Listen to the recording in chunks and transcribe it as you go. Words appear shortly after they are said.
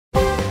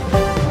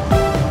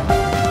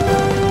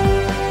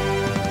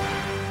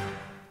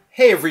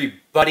Hey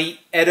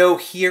everybody, Edo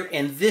here,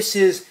 and this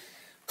is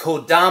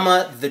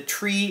Kodama, the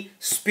Tree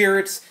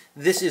Spirits.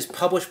 This is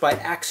published by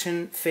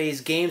Action Phase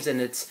Games, and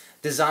it's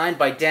designed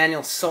by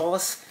Daniel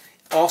Solis.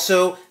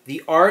 Also,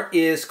 the art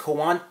is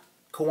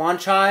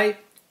Kawanchai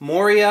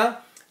Moria.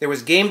 There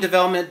was game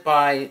development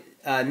by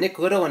Nick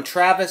Little and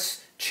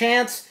Travis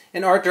Chance,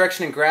 and art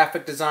direction and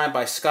graphic design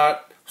by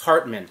Scott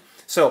Hartman.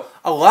 So,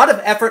 a lot of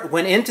effort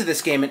went into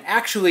this game, and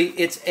actually,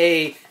 it's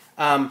a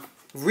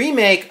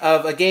remake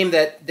of a game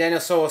that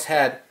Daniel Solis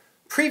had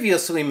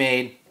previously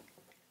made,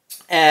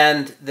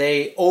 and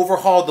they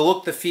overhauled the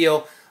look, the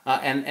feel,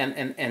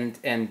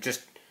 and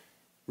just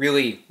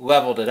really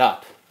leveled it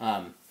up.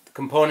 The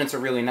components are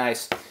really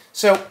nice.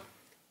 So,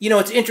 you know,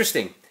 it's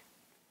interesting.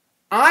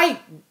 I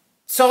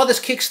saw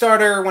this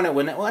Kickstarter when it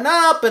went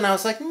up, and I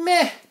was like,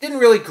 meh, didn't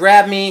really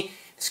grab me.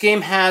 This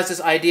game has this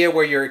idea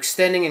where you're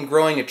extending and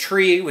growing a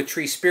tree with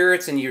tree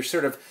spirits, and you're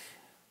sort of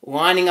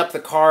lining up the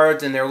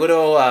cards, and they're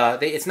little,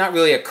 it's not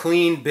really a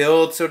clean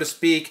build, so to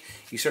speak.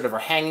 You sort of are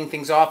hanging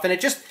things off, and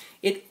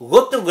it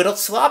looked a little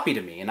sloppy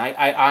to me, and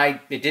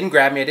it didn't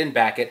grab me, I didn't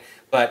back it,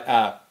 but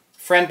a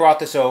friend brought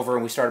this over,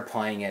 and we started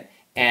playing it,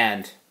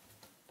 and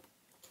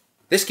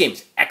this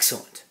game's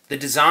excellent. The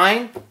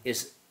design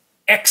is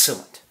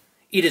excellent.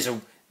 It is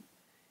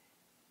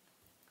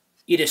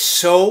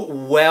so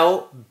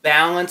well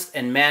balanced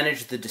and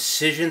managed. The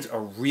decisions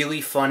are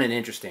really fun and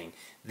interesting.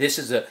 This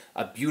is a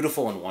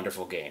beautiful and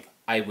wonderful game.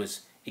 I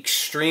was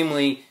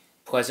extremely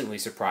pleasantly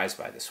surprised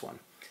by this one.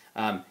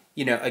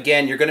 You know,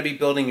 again, you're going to be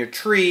building your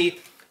tree.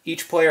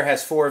 Each player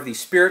has 4 of these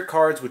spirit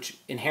cards, which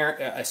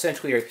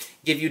essentially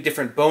give you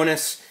different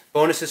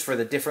bonuses for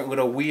the different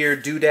little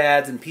weird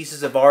doodads and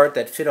pieces of art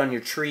that fit on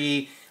your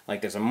tree.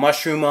 Like there's a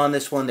mushroom on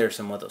this one, there's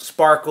some little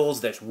sparkles,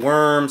 there's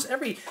worms.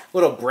 Every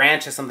little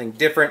branch has something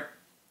different.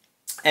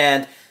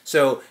 And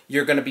so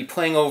you're going to be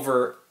playing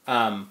over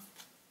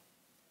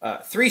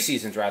 3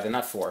 seasons rather,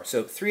 not 4.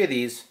 So 3 of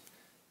these.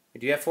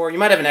 Do you have 4? You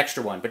might have an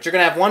extra one, but you're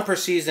going to have 1 per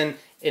season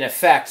in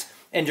effect,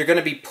 and you're going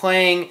to be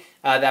playing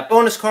that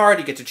bonus card.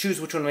 You get to choose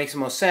which one makes the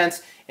most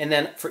sense, and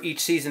then for each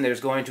season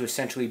there's going to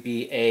essentially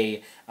be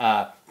a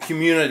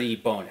community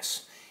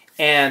bonus.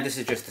 And this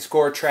is just the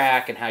score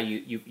track and how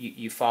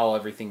you follow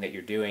everything that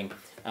you're doing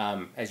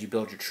as you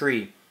build your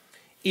tree.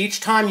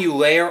 Each time you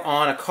layer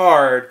on a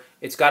card,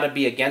 it's got to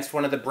be against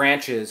one of the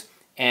branches,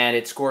 and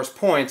it scores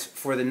points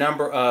for the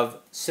number of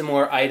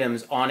similar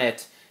items on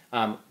it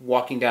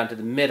walking down to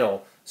the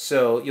middle.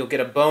 So you'll get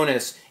a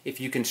bonus if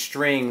you can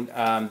string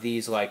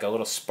these like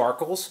little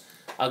sparkles.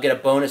 I'll get a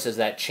bonus as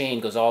that chain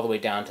goes all the way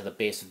down to the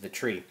base of the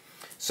tree.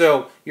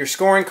 So you're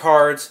scoring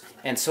cards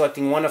and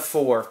selecting one of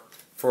 4.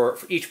 For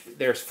each,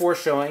 there's 4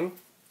 showing,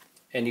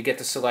 and you get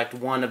to select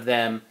one of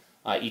them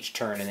each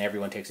turn, and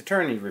everyone takes a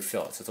turn and you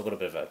refill it. So it's a little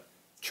bit of a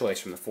choice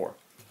from the 4.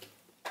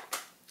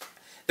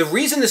 The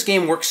reason this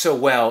game works so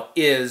well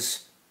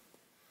is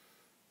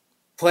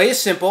play is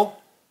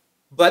simple,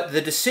 but the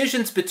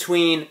decisions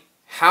between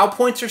how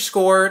points are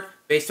scored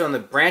based on the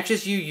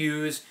branches you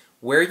use,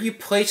 where you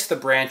place the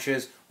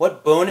branches,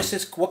 what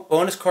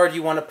bonus card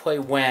you want to play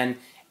when,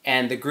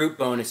 and the group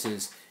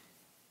bonuses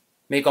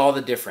make all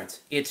the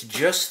difference. It's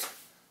just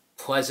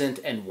pleasant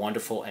and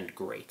wonderful and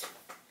great.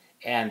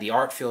 And the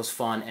art feels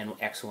fun and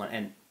excellent.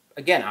 And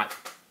again,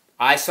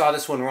 I saw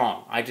this one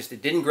wrong.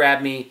 It didn't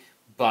grab me,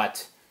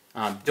 but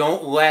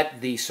don't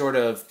let the sort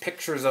of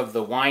pictures of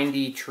the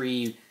windy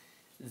tree,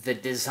 the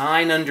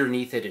design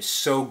underneath it is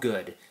so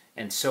good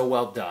and so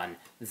well done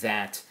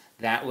that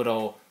that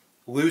little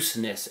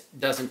looseness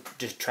doesn't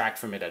detract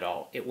from it at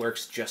all. It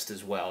works just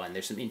as well, and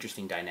there's some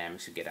interesting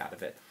dynamics you get out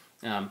of it.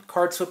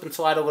 Cards slip and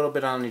slide a little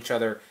bit on each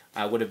other.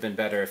 Would have been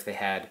better if they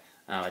had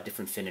a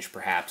different finish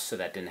perhaps, so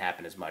that didn't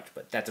happen as much,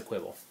 but that's a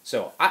quibble.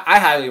 So I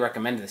highly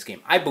recommend this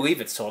game. I believe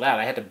it's sold out.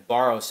 I had to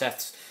borrow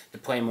Seth's to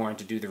play more and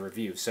to do the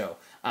review. So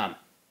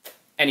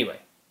anyway,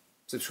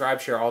 subscribe,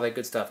 share, all that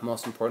good stuff.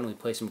 Most importantly,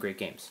 play some great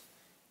games.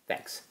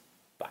 Thanks.